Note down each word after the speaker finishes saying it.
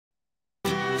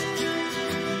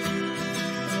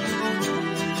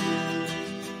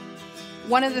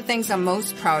One of the things I'm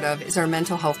most proud of is our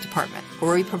mental health department,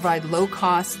 where we provide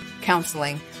low-cost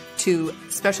counseling to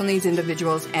special needs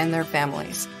individuals and their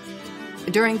families.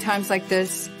 During times like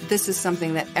this is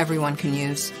something that everyone can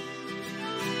use.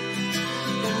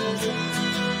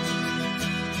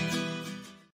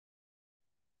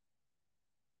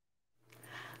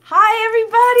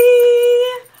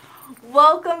 Hi, everybody!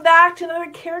 Welcome back to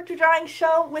another character drawing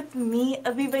show with me,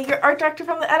 Avivah, your art director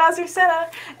from the Ed Azar Center,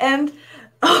 and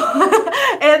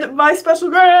and my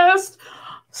special guest,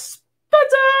 Spencer!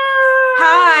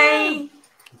 Hi!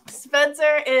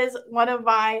 Spencer is one of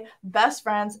my best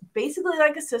friends, basically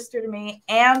like a sister to me,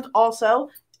 and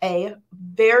also a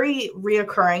very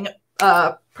reoccurring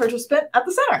participant at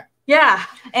the center. Yeah.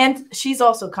 And she's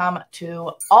also come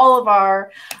to all of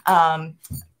our,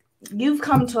 you've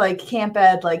come to like Camp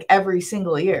Ed like every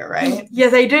single year, right?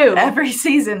 Yes, I do. Every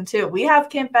season too. We have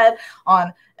Camp Ed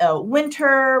on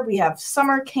winter, we have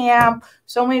summer camp,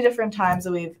 so many different times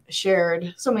that we've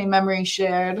shared, so many memories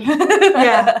shared.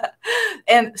 Yeah.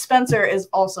 And Spencer is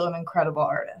also an incredible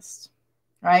artist,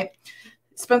 right?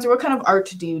 Spencer, what kind of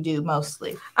art do you do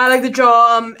mostly? I like to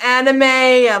draw anime,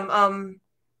 I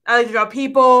like to draw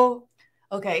people.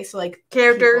 Okay, so like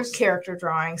characters, character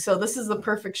drawing. So this is the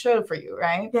perfect show for you,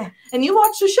 right? Yeah. And you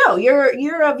watch the show.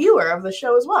 You're a viewer of the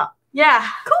show as well. Yeah.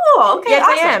 Cool. Okay. Yes,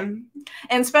 awesome. I am.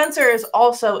 And Spencer has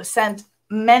also sent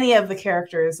many of the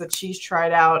characters that she's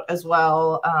tried out as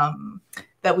well,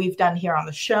 that we've done here on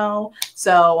the show.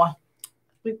 So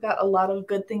we've got a lot of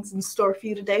good things in store for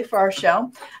you today for our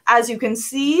show. As you can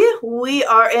see, we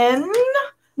are in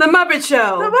The Muppet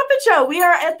Show. The Muppet Show. We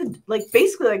are at the,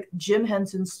 basically like Jim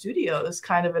Henson Studios,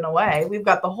 kind of in a way. We've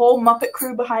got the whole Muppet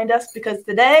crew behind us because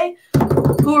today,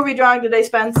 who are we drawing today,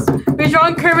 Spence? We're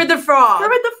drawing Kermit the Frog.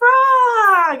 Kermit the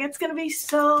Frog. It's going to be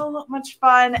so much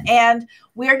fun, and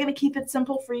we are going to keep it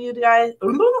simple for you guys.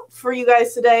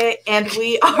 Today, and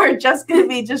we are just going to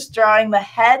be drawing the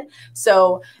head.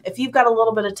 So if you've got a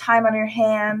little bit of time on your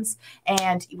hands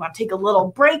and you want to take a little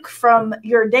break from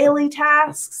your daily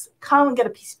tasks, come and get a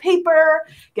piece of paper,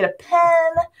 get a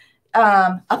pen,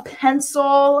 a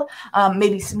pencil,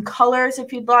 maybe some colors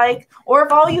if you'd like, or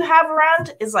if all you have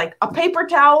around is like a paper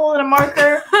towel and a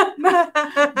marker,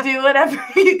 do whatever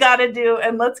you got to do,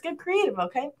 and let's get creative,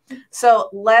 okay? So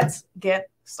let's get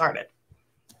started.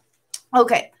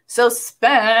 Okay, so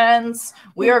Spence,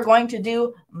 we are going to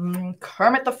do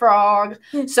Kermit the Frog.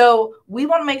 So we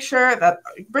want to make sure that,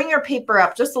 bring your paper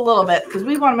up just a little bit, because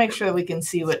we want to make sure that we can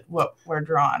see what we're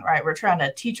drawing, right? We're trying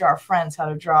to teach our friends how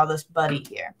to draw this buddy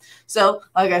here. So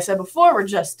like I said before, we're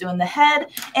just doing the head.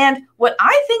 And what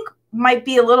I think might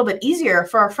be a little bit easier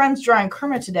for our friends drawing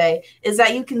Kermit today is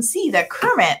that you can see that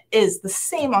Kermit is the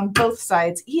same on both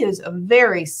sides. He is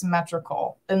very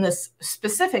symmetrical in this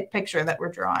specific picture that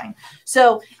we're drawing.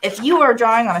 So if you are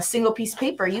drawing on a single piece of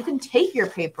paper, you can take your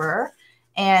paper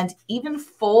and even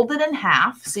fold it in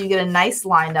half so you get a nice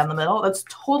line down the middle. That's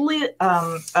totally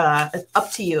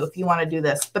up to you if you want to do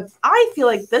this. But I feel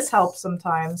like this helps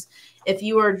sometimes if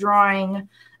you are drawing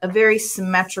a very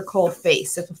symmetrical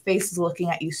face. If a face is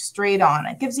looking at you straight on,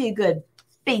 it gives you a good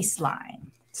baseline.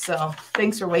 So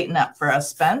thanks for waiting up for us,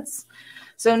 Spence.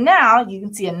 So now you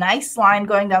can see a nice line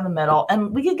going down the middle, and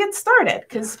we can get started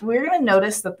because we're going to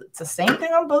notice that it's the same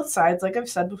thing on both sides, like I've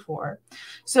said before.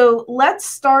 So let's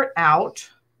start out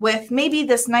with maybe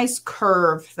this nice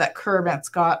curve that Kermit's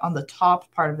got on the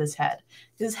top part of his head.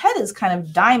 His head is kind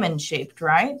of diamond shaped,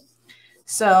 right?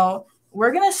 So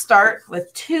we're going to start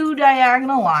with 2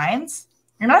 diagonal lines,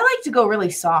 and I like to go really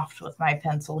soft with my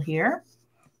pencil here,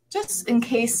 just in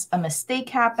case a mistake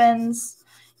happens.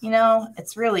 You know,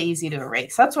 it's really easy to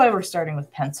erase. That's why we're starting with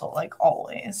pencil, like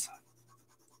always.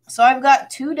 So I've got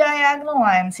 2 diagonal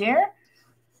lines here,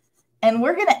 and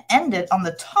we're going to end it on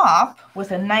the top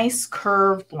with a nice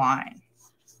curved line.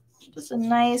 Just a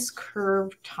nice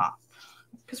curved top,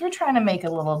 because we're trying to make a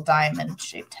little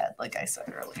diamond-shaped head, like I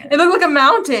said earlier. It looked like a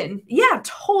mountain. Yeah,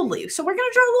 totally. So we're going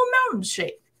to draw a little mountain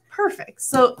shape. Perfect.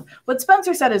 So what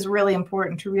Spencer said is really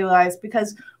important to realize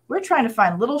because we're trying to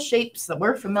find little shapes that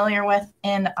we're familiar with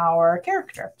in our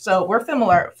character. So we're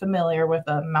familiar with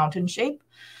a mountain shape.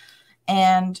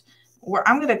 And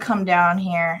I'm going to come down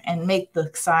here and make the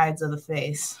sides of the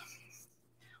face.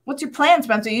 What's your plan,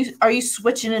 Spencer? Are you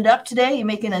switching it up today? You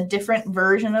making a different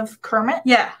version of Kermit?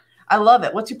 Yeah. I love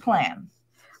it. What's your plan?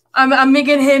 I'm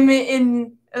making him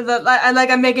in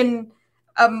I'm making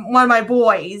one of my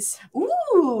boys.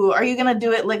 Ooh, are you gonna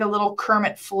do it like a little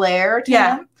Kermit flair to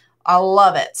Yeah. him? I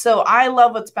love it. So I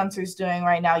love what Spencer's doing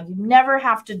right now. You never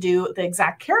have to do the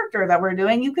exact character that we're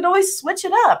doing. You could always switch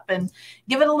it up and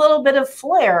give it a little bit of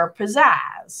flair or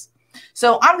pizzazz.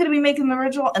 So I'm going to be making the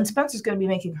original, and Spencer's going to be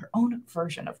making her own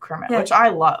version of Kermit, which I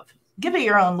love. Give it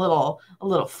your own a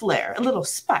little flair, a little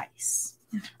spice.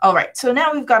 All right, so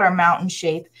now we've got our mountain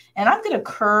shape, and I'm going to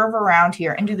curve around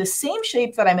here and do the same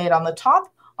shape that I made on the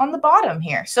top on the bottom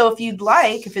here. So if you'd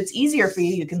like, if it's easier for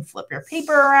you, you can flip your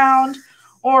paper around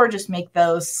or just make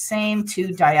those same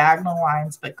 2 diagonal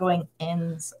lines, but going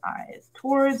inside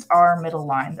towards our middle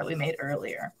line that we made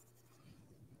earlier.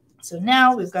 So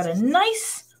now we've got a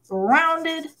nice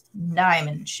rounded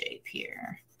diamond shape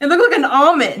here. It looks like an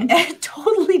almond. It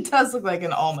totally does look like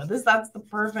an almond. That's the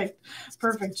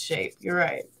perfect shape. You're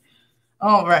right.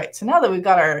 All right. So now that we've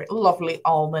got our lovely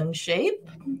almond shape,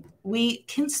 we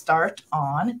can start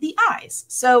on the eyes.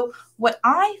 So what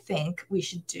I think we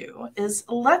should do is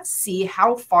let's see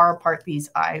how far apart these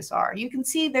eyes are. You can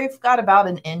see they've got about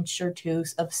 1 inch or 2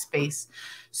 of space.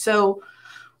 So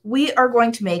we are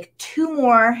going to make 2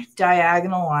 more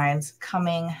diagonal lines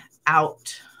coming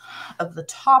out of the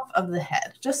top of the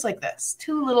head, just like this,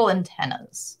 2 little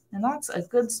antennas. And that's a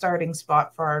good starting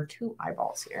spot for our 2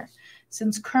 eyeballs here.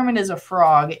 Since Kermit is a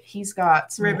frog, he's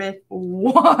got some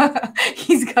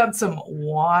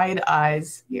wide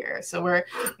eyes here. So we're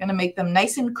going to make them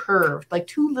nice and curved, like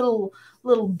 2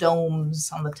 little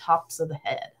domes on the tops of the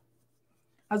head.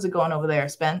 How's it going over there,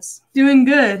 Spence? Doing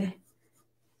good.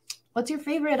 What's your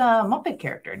favorite Muppet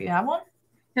character? Do you have one?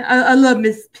 I love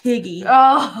Miss Piggy.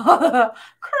 Oh,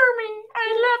 Kermit, I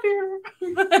love you.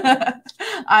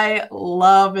 I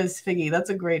love Miss Piggy. That's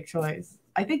a great choice.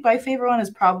 I think my favorite one is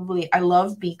probably, I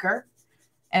love Beaker,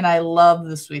 and I love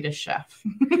the Swedish Chef.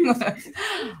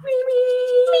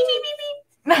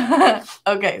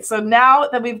 Okay, so now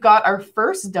that we've got our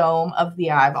first dome of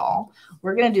the eyeball,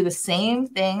 we're going to do the same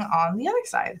thing on the other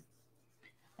side.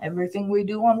 Everything we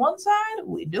do on one side,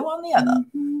 we do on the other.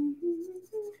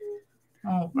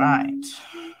 All right.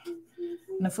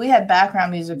 And if we had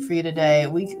background music for you today,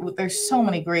 there's so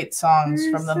many great songs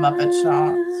from the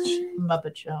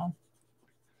Muppet Show.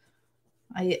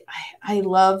 I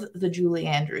love the Julie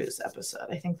Andrews episode.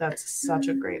 I think that's such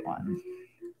a great one.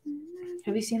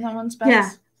 Have you seen that one, Spence?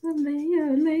 Yeah. Oh,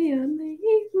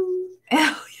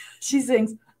 yeah. She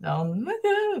sings, "Down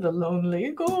the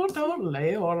lonely goat, ole,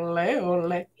 ole,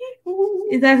 ole."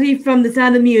 It's actually from The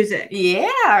Sound of Music.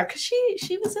 Yeah, because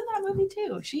she was in that movie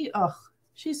too.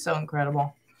 She's so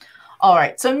incredible. All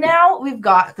right, so now we've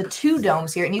got the 2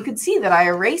 domes here, and you can see that I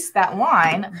erased that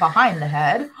line behind the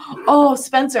head. Oh,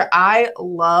 Spencer, I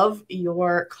love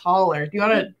your collar. Do you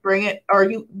want to bring it, or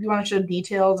do you want to show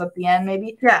details at the end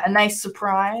maybe? Yeah. A nice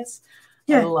surprise.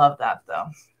 Yeah. I love that though.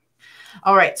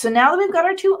 All right, so now that we've got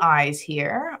our 2 eyes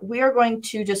here, we are going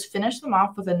to just finish them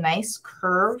off with a nice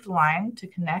curved line to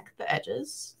connect the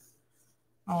edges.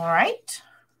 All right.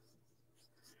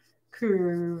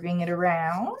 Curving it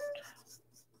around.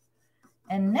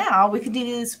 And now we could do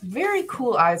these very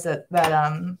cool eyes that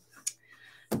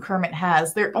Kermit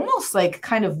has. They're almost like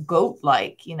kind of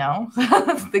goat-like, you know?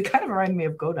 They kind of remind me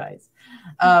of goat eyes.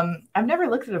 I've never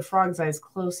looked at a frog's eyes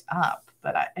close up,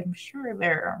 but I'm sure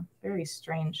they're very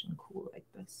strange and cool like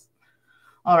this.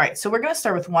 All right, so we're going to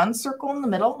start with 1 circle in the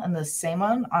middle and the same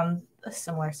one on a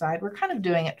similar side. We're kind of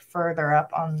doing it further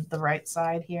up on the right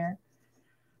side here.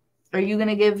 Are you going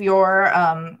to give your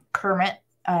Kermit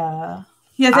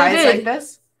Yes, I eyes did. like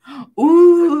this?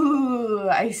 Ooh,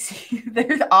 I see.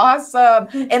 They're awesome.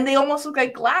 And they almost look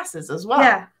like glasses as well.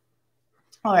 Yeah.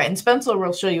 All right, and Spencer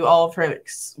will show you all of her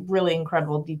really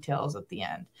incredible details at the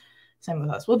end. Same with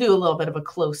us. We'll do a little bit of a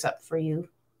close-up for you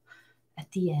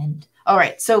at the end. All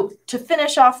right, so to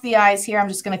finish off the eyes here, I'm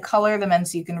just going to color them in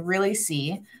so you can really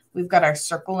see. We've got our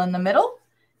circle in the middle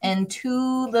and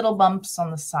 2 little bumps on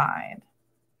the side.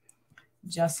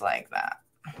 Just like that.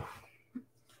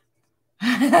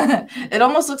 It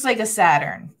almost looks like a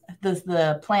Saturn,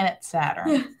 the planet Saturn.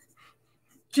 Yeah.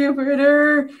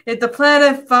 Jupiter is the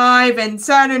planet 5 and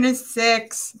Saturn is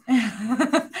 6.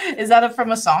 Is that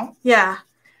from a song? Yeah.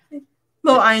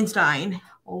 Little Einstein.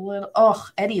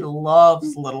 Eddie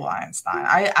loves Little Einstein.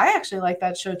 I actually like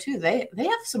that show too. They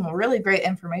have some really great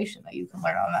information that you can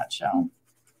learn on that show.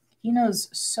 He knows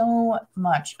so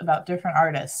much about different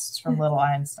artists from Little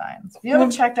Einsteins. If you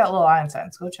haven't checked out Little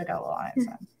Einsteins, go check out Little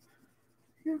Einstein.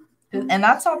 And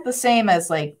that's not the same as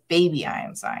like Baby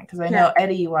Einstein, because I know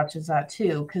Eddie watches that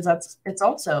too, because it's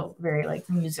also very like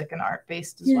music and art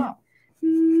based as well.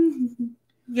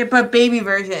 Yeah, but baby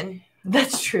version.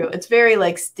 That's true. It's very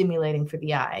like stimulating for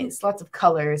the eyes. Lots of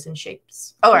colors and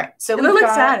shapes. All right, so It we've looks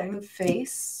got Saturn. the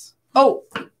face. Oh,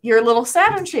 your little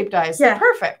Saturn shaped eyes. Yeah. They're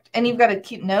perfect. And you've got a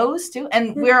cute nose too.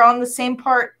 And we're on the same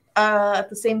part at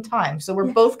the same time. So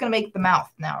we're both gonna make the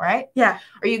mouth now, right? Yeah.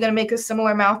 Are you gonna make a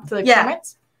similar mouth to Yeah.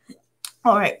 Kermit's?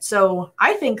 All right, so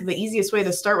I think the easiest way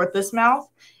to start with this mouth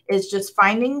is just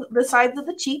finding the sides of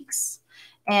the cheeks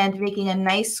and making a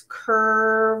nice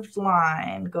curved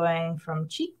line going from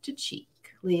cheek to cheek,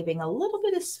 leaving a little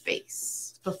bit of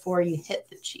space before you hit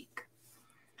the cheek.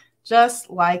 Just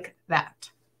like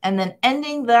that. And then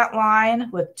ending that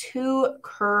line with 2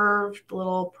 curved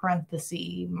little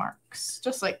parenthesis marks,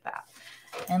 just like that.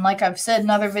 And like I've said in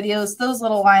other videos, those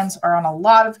little lines are on a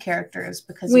lot of characters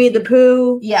because Winnie the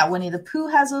Pooh. Yeah, Winnie the Pooh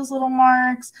has those little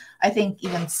marks. I think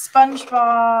even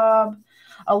SpongeBob.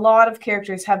 A lot of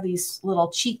characters have these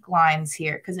little cheek lines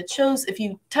here because it shows if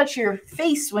you touch your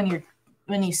face when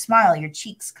you smile, your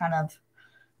cheeks kind of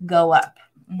go up.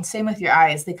 And same with your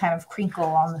eyes, they kind of crinkle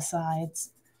on the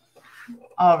sides.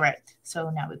 All right, so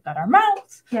now we've got our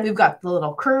mouth. Yeah. We've got the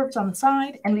little curves on the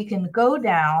side, and we can go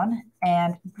down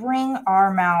and bring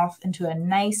our mouth into a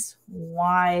nice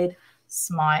wide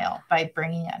smile by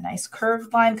bringing a nice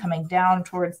curved line coming down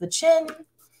towards the chin,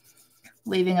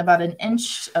 leaving about 1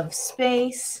 inch of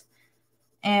space,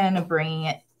 and bringing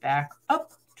it back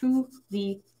up to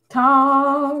the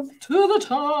top.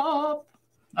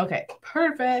 Okay,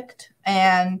 perfect.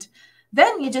 And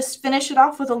then you just finish it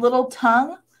off with a little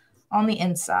tongue on the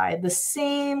inside, the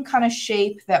same kind of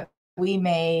shape that we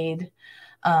made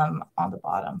on the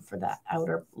bottom for that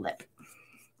outer lip.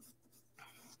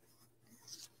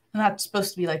 And that's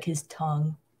supposed to be like his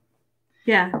tongue.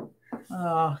 Yeah.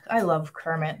 Oh, I love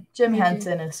Kermit. Jim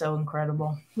Henson is so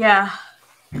incredible. Yeah.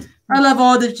 I love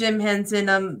all the Jim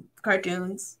Henson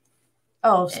cartoons.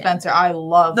 Oh, Spencer, I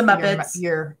love the Muppets.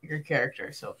 Your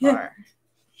character so far.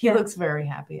 He looks very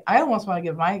happy. I almost want to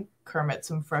give my Kermit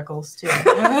some freckles too.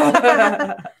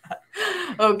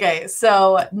 Okay,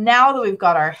 so now that we've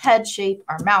got our head shape,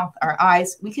 our mouth, our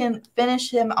eyes, we can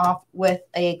finish him off with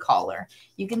a collar.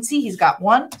 You can see he's got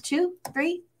 1, 2,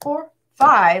 3, 4,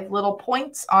 5 little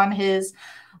points on his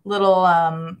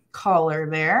little collar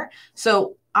there.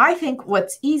 So I think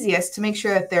what's easiest to make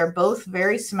sure that they're both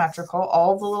very symmetrical,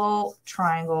 all the little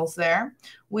triangles there,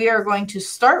 we are going to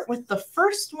start with the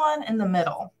first one in the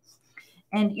middle.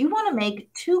 And you want to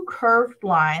make 2 curved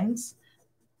lines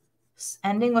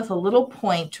ending with a little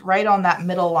point right on that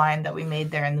middle line that we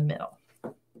made there in the middle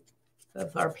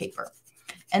of our paper.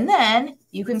 And then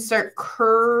you can start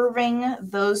curving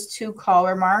those 2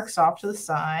 collar marks off to the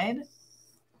side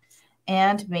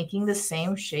and making the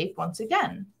same shape once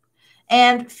again.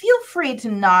 And feel free to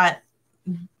not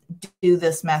do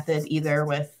this method either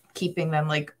with keeping them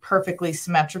like perfectly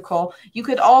symmetrical. You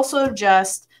could also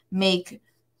just make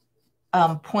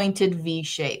pointed V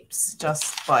shapes,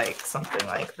 just like something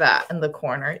like that in the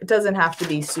corner. It doesn't have to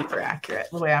be super accurate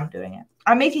the way I'm doing it.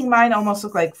 I'm making mine almost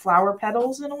look like flower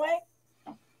petals in a way.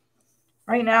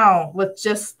 Right now, with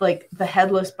just like the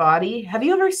headless body. Have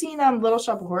you ever seen Little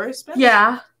Shop of Horrors?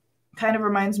 Yeah. Kind of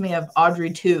reminds me of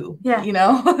Audrey 2. Yeah. You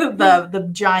know, the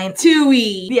giant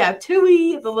Tui. Yeah,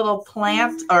 Tui, the little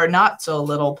plant, or not so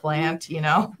little plant, you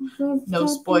know. No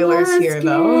spoilers here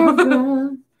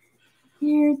though.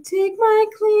 Here, take my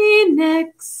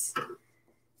Kleenex.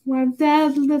 Wipe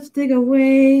that lipstick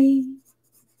away.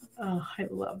 Oh, I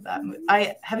love that movie.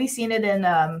 Have you seen it in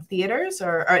theaters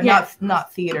or yeah.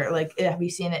 not theater? Like, have you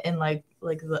seen it in like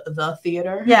the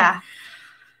theater? Yeah.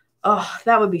 Oh,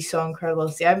 that would be so incredible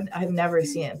to see. I've never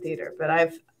seen it in theater, but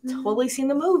I've totally seen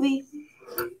the movie.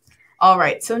 All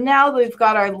right, so now that we've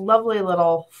got our lovely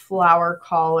little flower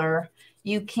collar,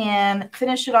 you can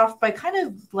finish it off by kind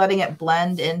of letting it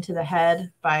blend into the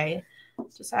head by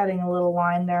just adding a little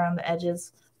line there on the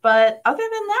edges. But other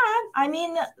than that, I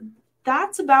mean,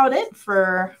 that's about it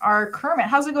for our Kermit.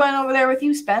 How's it going over there with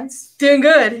you, Spence? Doing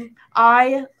good.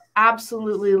 I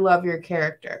absolutely love your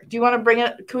character. Do you want to bring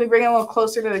it? Can we bring it a little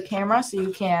closer to the camera so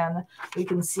we can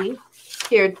see?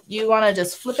 Here, you want to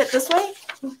just flip it this way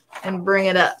and bring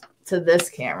it up to this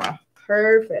camera.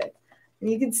 Perfect. And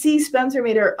you can see Spencer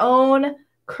made her own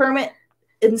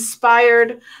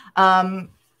Kermit-inspired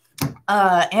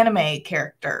anime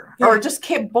character, or just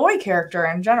boy character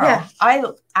in general. Yeah. I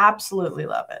absolutely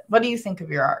love it. What do you think of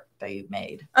your art that you've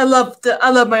made? I love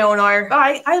my own art.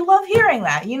 I love hearing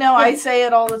that. You know, I say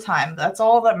it all the time. That's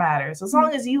all that matters. As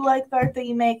long as you like the art that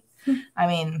you make, I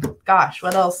mean, gosh,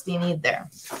 what else do you need there?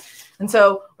 And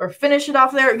so we're finishing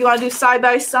off there. You want to do side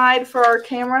by side for our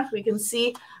camera? We can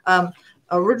see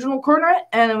original Kermit,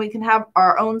 and then we can have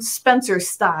our own Spencer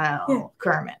style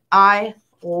Kermit. I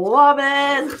love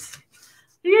it.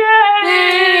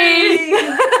 Yay!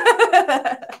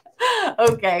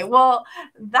 Okay. Okay, well,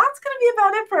 that's gonna be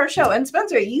about it for our show. And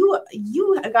Spencer, you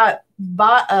got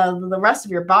the rest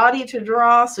of your body to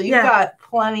draw, so you've got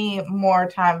plenty more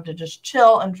time to just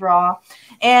chill and draw.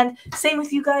 And same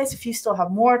with you guys. If you still have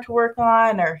more to work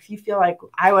on, or if you feel like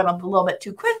I went a little bit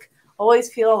too quick,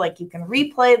 always feel like you can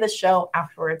replay the show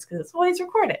afterwards because it's always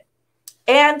recorded.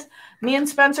 And me and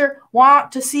Spencer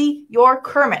want to see your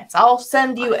Kermits. I'll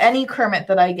send you any Kermit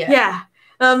that I get. Yeah.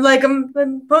 Post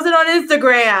it on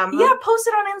Instagram. Yeah, post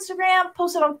it on Instagram,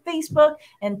 post it on Facebook,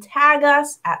 and tag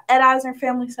us at Ed Asner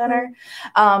Family Center,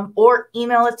 or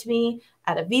email it to me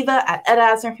at Avivah at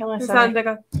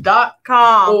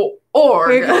edasnerfamilycenter.com.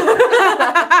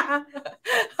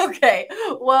 Okay,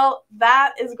 well,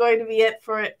 that is going to be it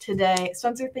for today.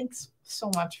 Spencer, thanks so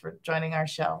much for joining our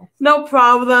show. No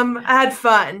problem. I had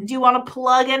fun. Do you want to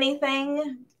plug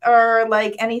anything? Or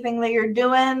like anything that you're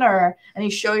doing, or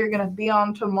any show you're gonna be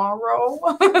on tomorrow?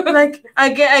 Like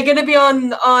I'm gonna be on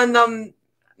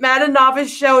Matt and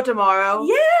Nava's show tomorrow.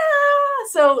 Yeah,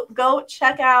 so go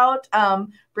check out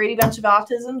Brady Bunch of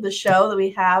Autism, the show that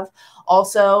we have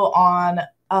also on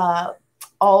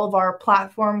all of our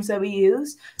platforms that we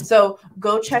use. So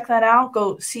go check that out.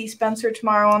 Go see Spencer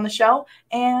tomorrow on the show,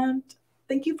 and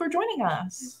thank you for joining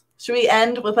us. Should we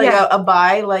end with like a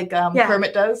bye like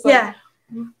Kermit does? Like,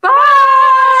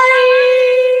 Bye!